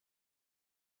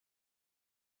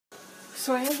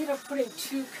So I ended up putting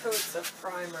 2 coats of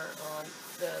primer on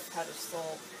the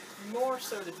pedestal, more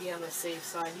so to be on the safe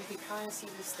side. You can kind of see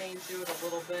the stain through it a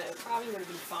little bit. It probably would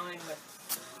be fine with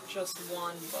just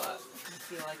 1, but I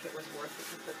feel like it was worth it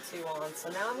to put 2 on. So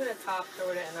now I'm going to top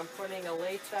coat it, and I'm putting a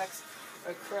latex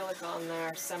acrylic on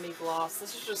there, semi-gloss.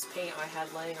 This is just paint I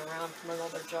had laying around from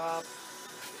another job.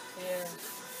 And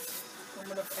I'm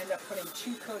going to end up putting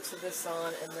 2 coats of this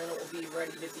on, and then it will be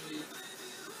ready to be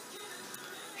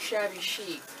shabby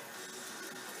chic.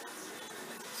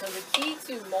 So the key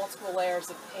to multiple layers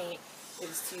of paint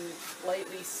is to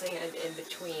lightly sand in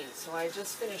between. So I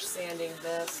just finished sanding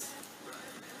this,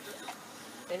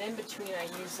 and in between I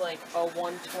use like a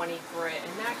 120 grit,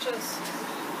 and that just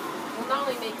will not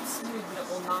only make it smooth, but it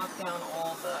will knock down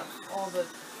all the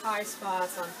high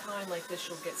spots. On time like this,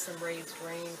 you'll get some raised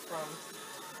grain from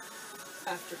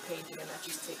after painting, and that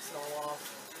just takes it all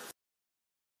off.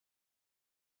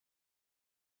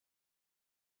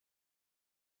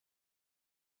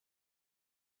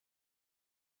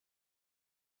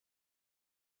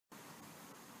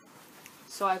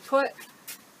 So I put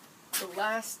the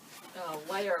last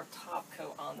layer of top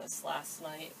coat on this last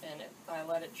night, and I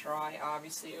let it dry,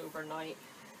 obviously, overnight.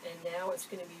 And now it's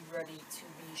going to be ready to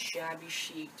be shabby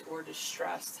chiced or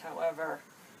distressed, however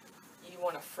you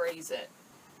want to phrase it.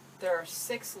 There are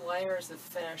 6 layers of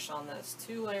finish on this,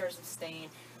 2 layers of stain,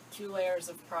 2 layers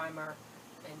of primer,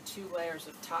 and 2 layers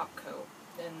of top coat.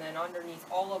 And then underneath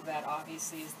all of that,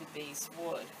 obviously, is the base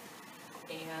wood.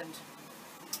 And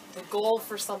the goal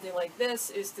for something like this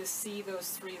is to see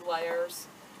those 3 layers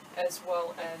as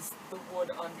well as the wood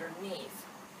underneath.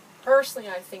 Personally,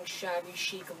 I think shabby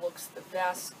chic looks the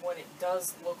best when it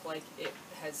does look like it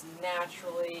has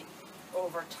naturally,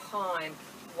 over time,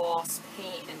 lost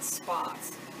paint and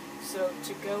spots. So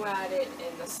to go at it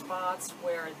in the spots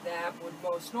where that would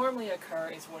most normally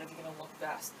occur is what is going to look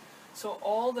best. So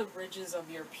all the ridges of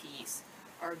your piece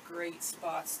are great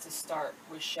spots to start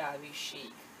with shabby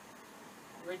chic.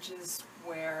 Ridges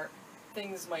where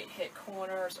things might hit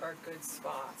corners are good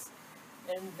spots.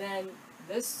 And then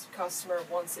this customer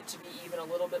wants it to be even a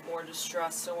little bit more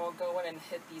distressed, so I'll go in and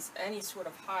hit any sort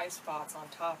of high spots on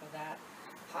top of that.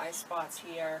 High spots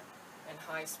here and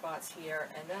high spots here,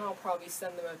 and then I'll probably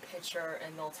send them a picture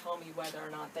and they'll tell me whether or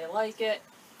not they like it,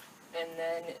 and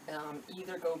then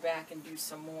either go back and do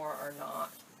some more or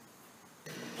not.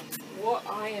 What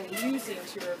I am using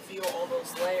to reveal all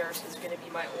those layers is going to be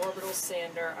my orbital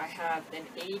sander. I have an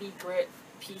 80 grit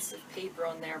piece of paper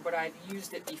on there, but I've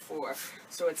used it before,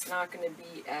 so it's not going to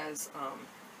be as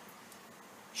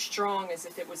strong as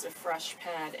if it was a fresh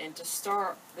pad. And to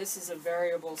start, this is a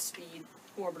variable speed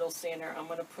orbital sander. I'm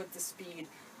going to put the speed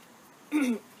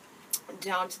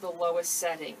down to the lowest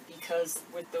setting, because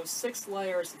with those 6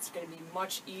 layers, it's going to be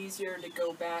much easier to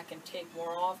go back and take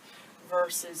more off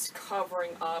versus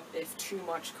covering up if too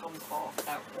much comes off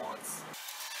at once.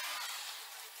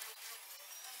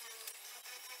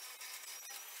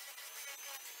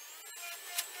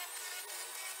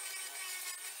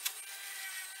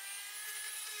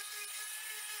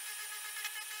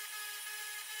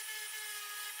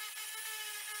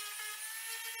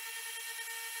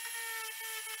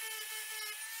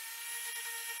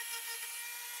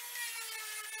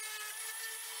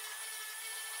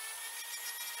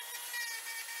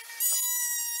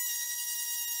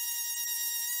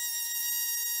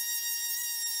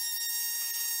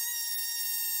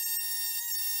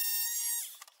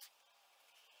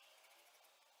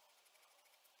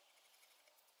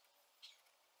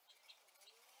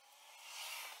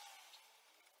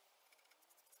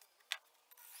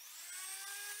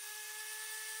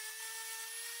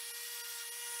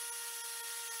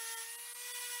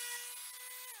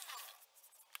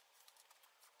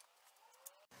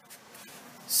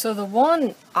 So the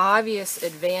one obvious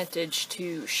advantage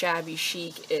to shabby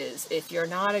chic is if you're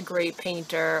not a great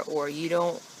painter, or you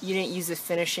didn't use a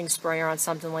finishing sprayer on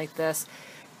something like this,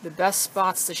 the best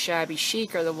spots to shabby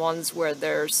chic are the ones where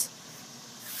there's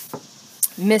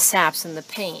mishaps in the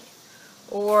paint.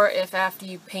 Or if after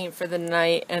you paint for the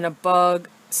night and a bug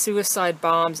suicide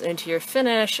bombs into your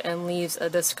finish and leaves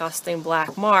a disgusting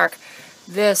black mark,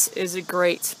 this is a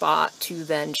great spot to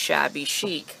then shabby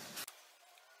chic.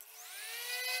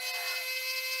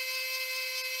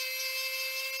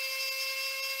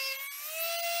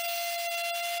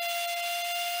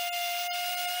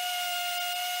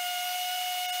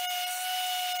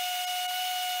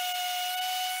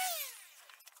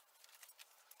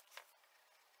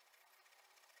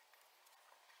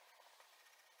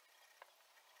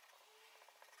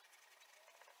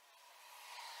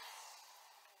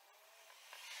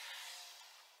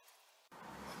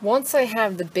 Once I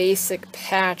have the basic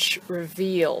patch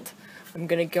revealed, I'm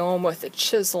going to go in with a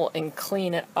chisel and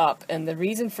clean it up. And the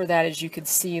reason for that is you could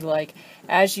see, like,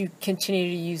 as you continue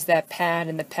to use that pad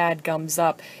and the pad gums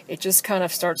up, it just kind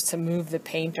of starts to move the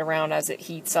paint around as it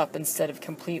heats up instead of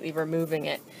completely removing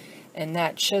it. And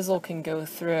that chisel can go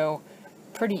through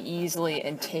pretty easily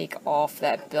and take off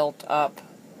that built up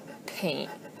paint.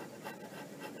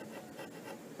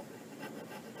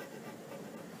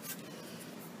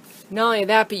 Not only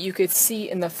that, but you could see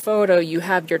in the photo you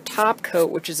have your top coat,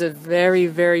 which is a very,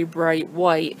 very bright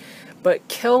white, but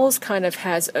Kills kind of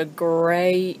has a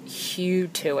gray hue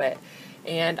to it.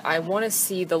 And I want to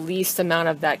see the least amount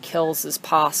of that Kills as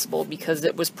possible because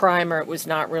it was primer, it was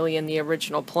not really in the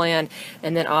original plan,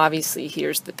 and then obviously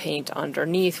here's the paint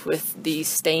underneath with the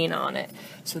stain on it.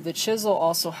 So the chisel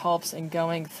also helps in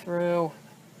going through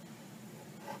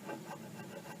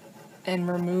and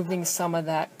removing some of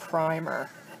that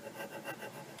primer.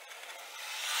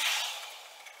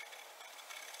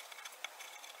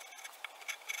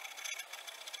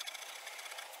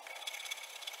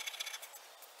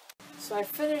 So I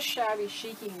finished shabby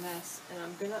chic-ing this, and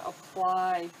I'm going to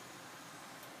apply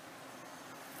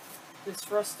this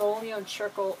Rust-Oleum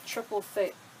triple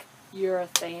thick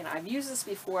urethane. I've used this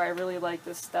before, I really like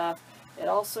this stuff. It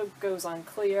also goes on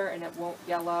clear and it won't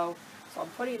yellow. So I'm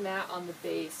putting that on the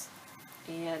base.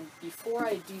 And before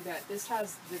I do that, this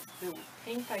has, the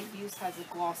paint I used has a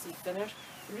glossy finish.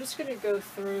 I'm just going to go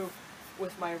through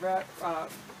with my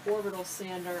orbital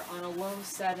sander on a low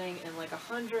setting and like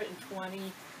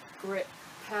 120 grit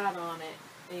pad on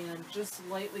it, and just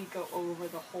lightly go over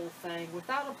the whole thing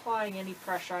without applying any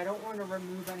pressure. I don't want to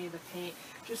remove any of the paint,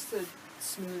 just to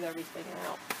smooth everything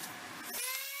out.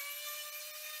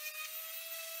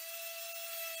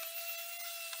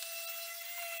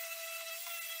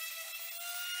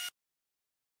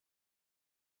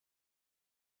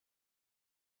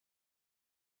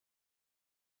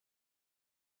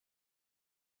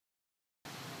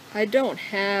 I don't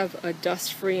have a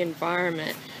dust-free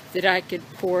environment that I could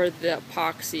pour the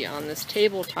epoxy on this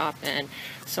tabletop in.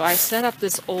 So I set up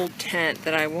this old tent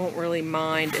that I won't really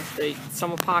mind if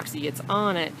some epoxy gets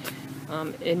on it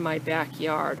in my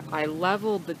backyard. I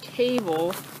leveled the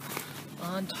table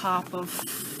on top of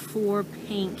 4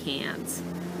 paint cans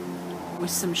with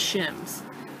some shims.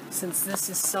 Since this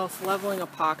is self-leveling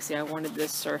epoxy, I wanted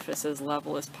this surface as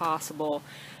level as possible.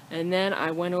 And then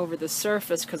I went over the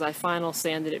surface because I final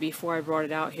sanded it before I brought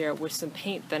it out here with some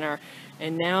paint thinner.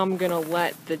 And now I'm going to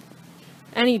let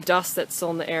any dust that's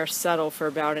still in the air settle for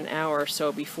about an hour or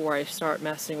so before I start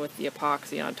messing with the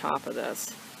epoxy on top of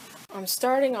this. I'm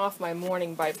starting off my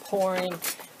morning by pouring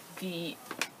the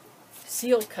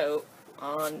seal coat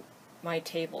on my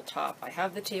tabletop. I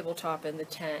have the tabletop in the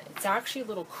tent. It's actually a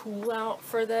little cool out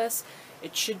for this.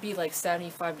 It should be like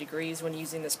 75 degrees when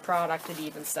using this product. It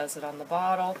even says it on the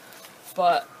bottle.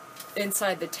 But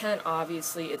inside the tent,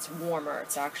 obviously, it's warmer.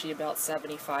 It's actually about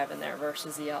 75 in there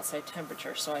versus the outside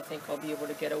temperature. So I think I'll be able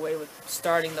to get away with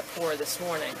starting the pour this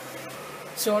morning.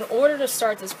 So in order to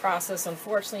start this process,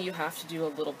 unfortunately, you have to do a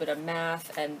little bit of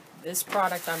math. And this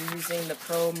product I'm using, the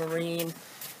Pro Marine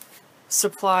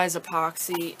Supplies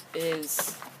epoxy,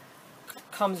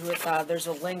 comes with, there's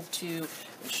a link to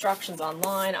instructions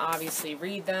online. Obviously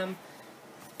read them,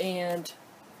 and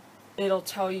it'll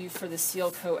tell you for the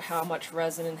seal coat how much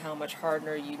resin and how much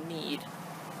hardener you need.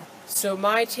 So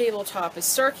my tabletop is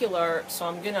circular, so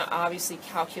I'm going to obviously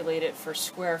calculate it for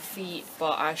square feet,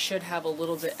 but I should have a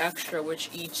little bit extra with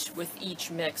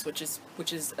each mix, which is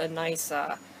a nice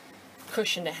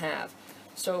cushion to have.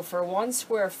 So for 1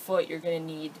 square foot, you're going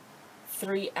to need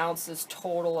 3 ounces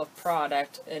total of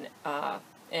product, and 1.5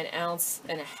 ounces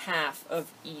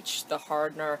of each, the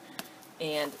hardener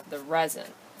and the resin.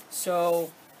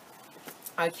 So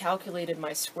I calculated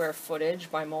my square footage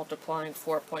by multiplying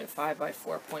 4.5 by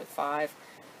 4.5,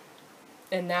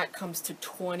 and that comes to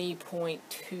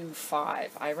 20.25.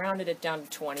 I rounded it down to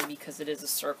 20 because it is a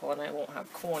circle and I won't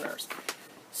have corners.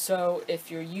 So if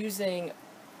you're using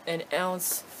an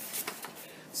ounce,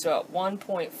 so at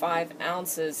 1.5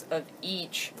 ounces of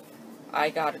each, I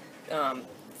got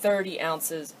 30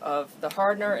 ounces of the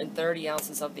hardener and 30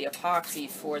 ounces of the epoxy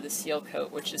for the seal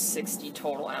coat, which is 60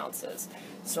 total ounces.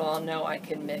 So I'll know I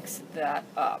can mix that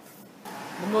up.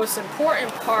 The most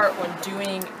important part when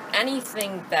doing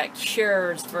anything that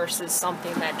cures versus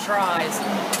something that dries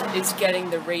is getting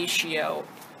the ratio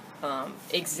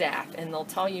exact, and they'll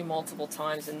tell you multiple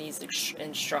times in these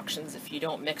instructions, if you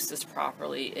don't mix this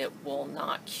properly, it will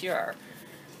not cure.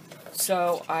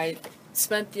 So I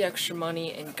spent the extra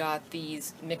money and got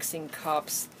these mixing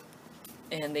cups,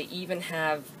 and they even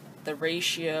have the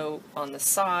ratio on the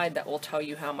side that will tell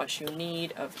you how much you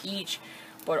need of each,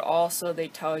 but also they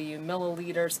tell you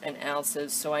milliliters and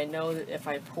ounces, so I know that if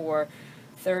I pour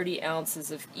 30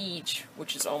 ounces of each,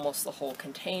 which is almost the whole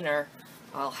container,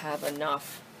 I'll have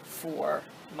enough for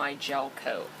my gel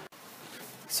coat.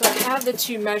 So I have the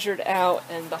two measured out,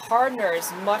 and the hardener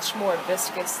is much more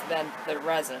viscous than the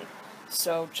resin.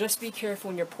 So just be careful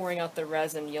when you're pouring out the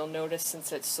resin. You'll notice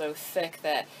since it's so thick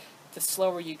that the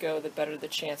slower you go, the better the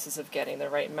chances of getting the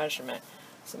right measurement.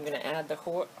 So I'm going to add the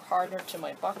hardener to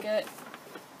my bucket.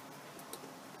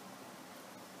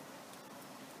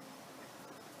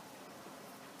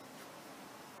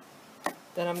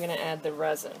 Then I'm going to add the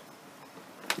resin.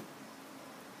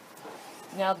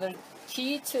 Now the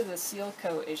key to the seal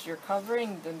coat is you're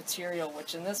covering the material,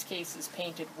 which in this case is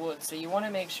painted wood, so you want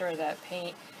to make sure that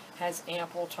paint has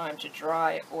ample time to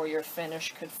dry, or your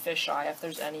finish could fisheye if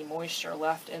there's any moisture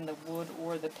left in the wood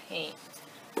or the paint.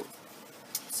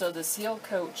 So the seal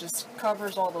coat just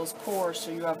covers all those pores,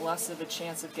 so you have less of a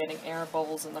chance of getting air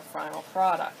bubbles in the final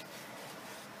product.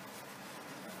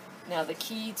 Now the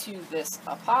key to this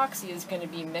epoxy is going to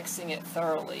be mixing it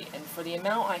thoroughly, and for the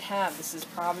amount I have, this is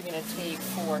probably going to take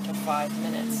 4 to 5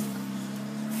 minutes.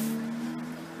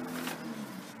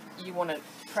 You want to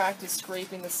practice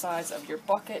scraping the sides of your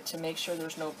bucket to make sure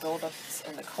there's no buildups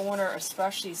in the corner,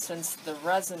 especially since the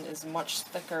resin is much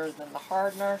thicker than the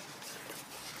hardener.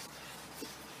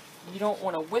 You don't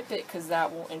want to whip it because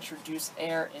that will introduce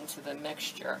air into the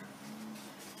mixture.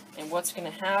 And what's going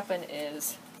to happen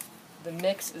is the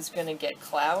mix is going to get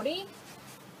cloudy,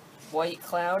 white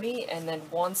cloudy, and then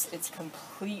once it's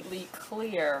completely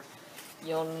clear,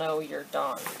 you'll know you're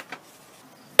done.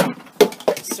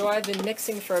 So I've been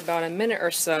mixing for about a minute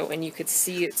or so, and you could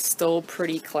see it's still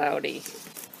pretty cloudy.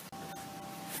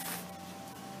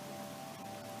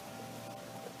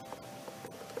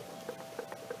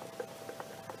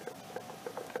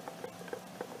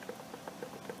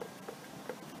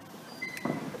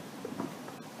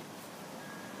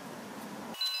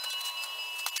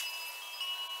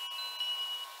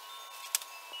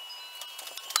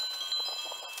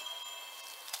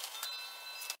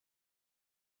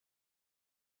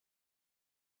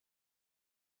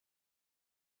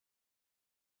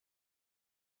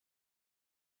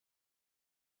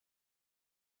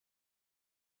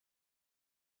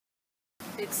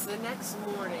 It's the next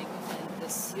morning, and the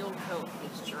seal coat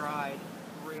is dried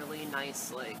really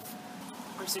nicely.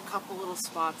 There's a couple little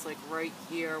spots like right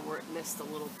here where it missed a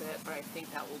little bit, but I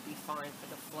think that will be fine for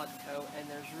the flood coat, and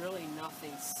there's really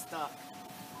nothing stuck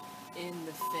in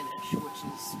the finish,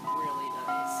 which is really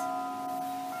nice.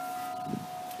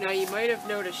 Now you might have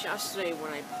noticed yesterday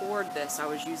when I poured this, I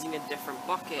was using a different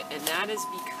bucket, and that is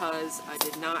because I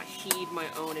did not heed my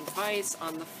own advice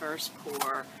on the first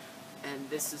pour, and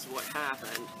this is what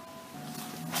happened.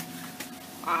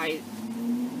 I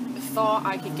thought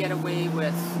I could get away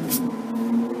with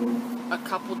a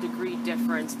couple degree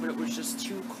difference, but it was just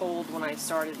too cold when I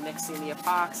started mixing the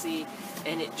epoxy,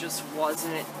 and it just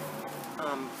wasn't,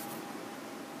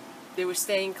 it was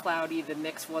staying cloudy, the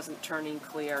mix wasn't turning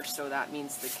clear, so that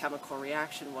means the chemical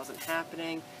reaction wasn't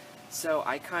happening. So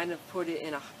I kind of put it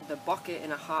in the bucket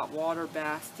in a hot water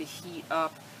bath to heat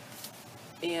up,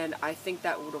 and I think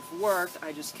that would have worked.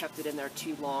 I just kept it in there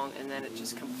too long, and then it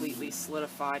just completely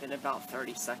solidified in about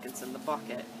 30 seconds in the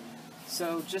bucket.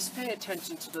 So just pay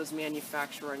attention to those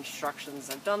manufacturer instructions.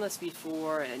 I've done this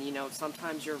before, and you know,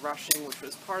 sometimes you're rushing, which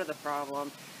was part of the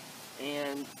problem,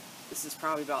 and this is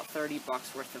probably about 30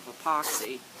 bucks worth of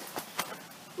epoxy.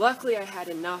 Luckily I had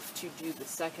enough to do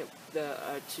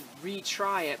to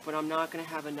retry it, but I'm not going to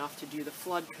have enough to do the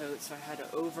flood coat, so I had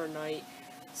to overnight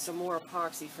some more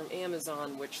epoxy from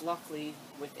Amazon, which luckily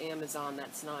with Amazon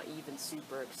that's not even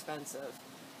super expensive.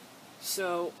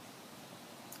 So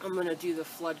I'm going to do the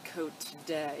flood coat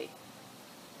today.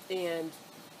 And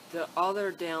the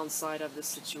other downside of the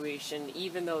situation,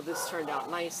 even though this turned out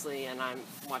nicely and I'm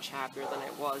much happier than I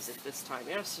was at this time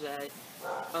yesterday,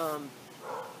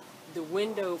 the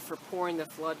window for pouring the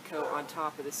flood coat on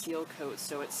top of the seal coat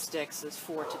so it sticks is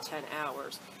 4 to 10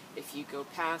 hours. If you go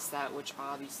past that, which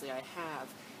obviously I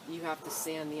have, you have to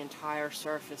sand the entire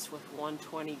surface with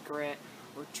 120 grit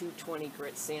or 220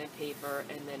 grit sandpaper,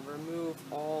 and then remove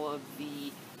all of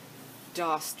the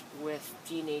dust with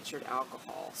denatured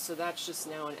alcohol. So that's just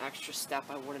now an extra step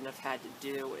I wouldn't have had to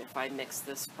do if I mixed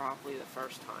this properly the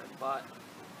first time. But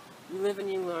you live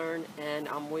and you learn, and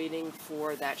I'm waiting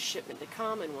for that shipment to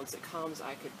come, and once it comes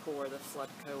I could pour the flood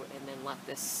coat and then let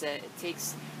this sit. It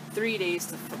takes 3 days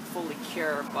to fully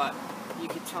cure, but you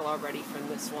can tell already from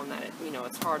this one that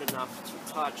it's hard enough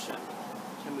to touch and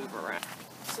to move around.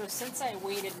 So since I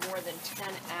waited more than 10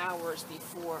 hours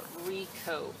before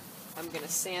recoat, I'm going to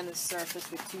sand the surface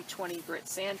with 220 grit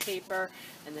sandpaper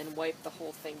and then wipe the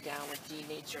whole thing down with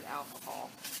denatured alcohol.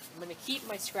 I'm going to keep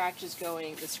my scratches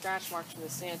going, the scratch marks from the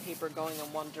sandpaper going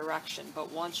in one direction,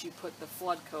 but once you put the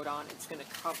flood coat on, it's going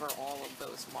to cover all of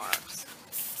those marks.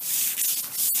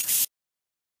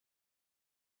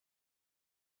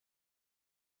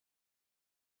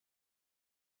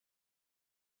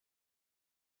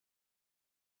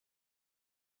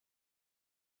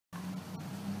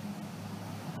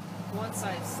 Once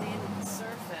I've sanded the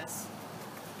surface,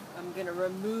 I'm going to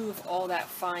remove all that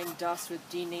fine dust with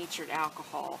denatured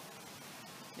alcohol.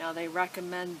 Now they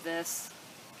recommend this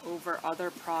over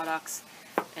other products,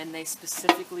 and they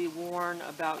specifically warn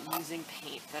about using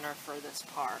paint thinner for this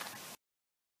part.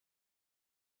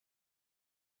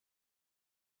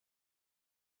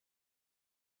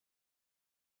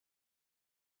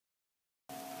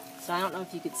 So I don't know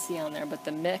if you could see on there, but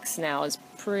the mix now is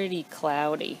pretty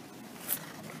cloudy.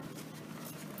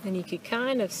 And you could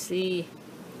kind of see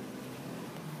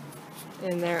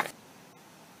in there.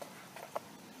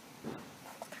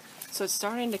 So it's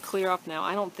starting to clear up now.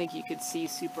 I don't think you could see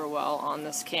super well on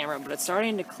this camera, but it's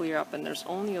starting to clear up, and there's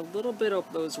only a little bit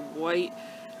of those white,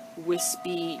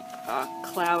 wispy,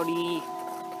 cloudy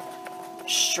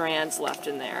strands left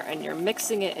in there. And you're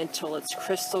mixing it until it's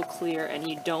crystal clear and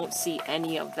you don't see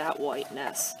any of that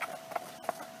whiteness.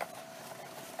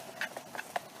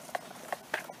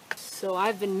 So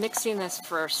I've been mixing this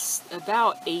for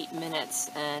about 8 minutes,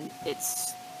 and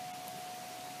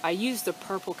I used the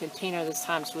purple container this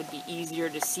time so it would be easier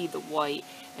to see the white.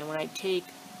 And when I take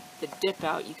the dip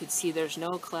out, you can see there's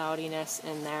no cloudiness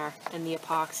in there in the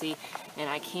epoxy, and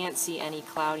I can't see any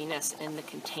cloudiness in the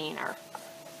container.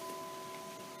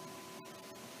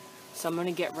 So I'm going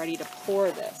to get ready to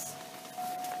pour this.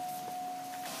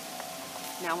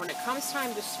 Now when it comes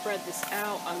time to spread this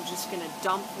out, I'm just going to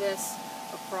dump this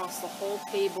across the whole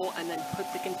table and then put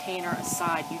the container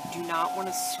aside. You do not want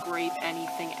to scrape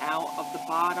anything out of the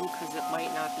bottom because it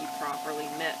might not be properly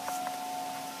mixed.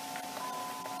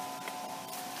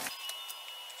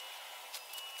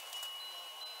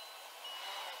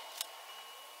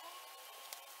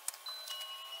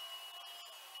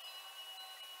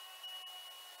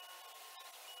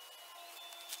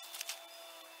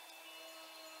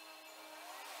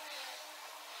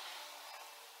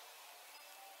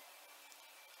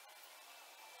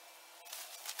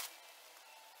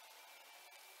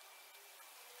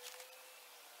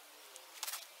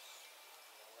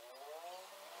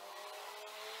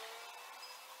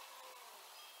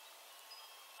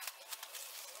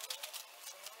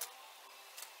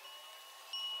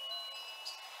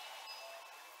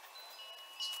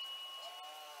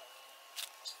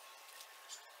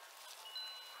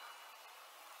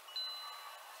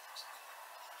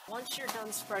 Once you're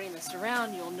done spreading this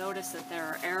around, you'll notice that there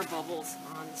are air bubbles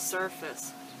on the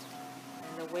surface.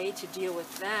 And the way to deal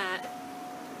with that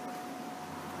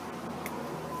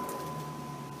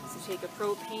is to take a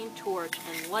propane torch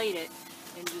and light it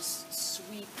and just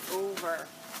sweep over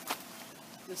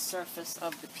the surface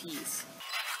of the piece.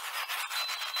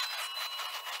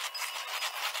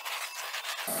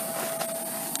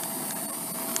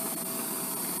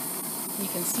 You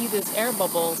can see those air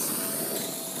bubbles.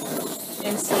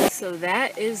 And so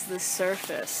that is the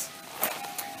surface.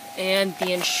 And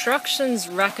the instructions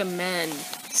recommend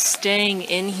staying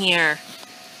in here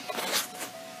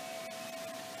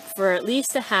for at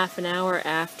least a half an hour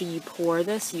after you pour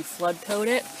this, you flood coat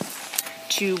it,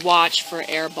 to watch for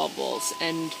air bubbles.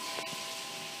 And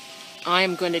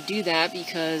I'm going to do that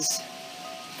because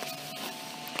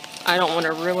I don't want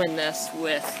to ruin this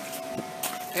with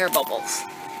air bubbles.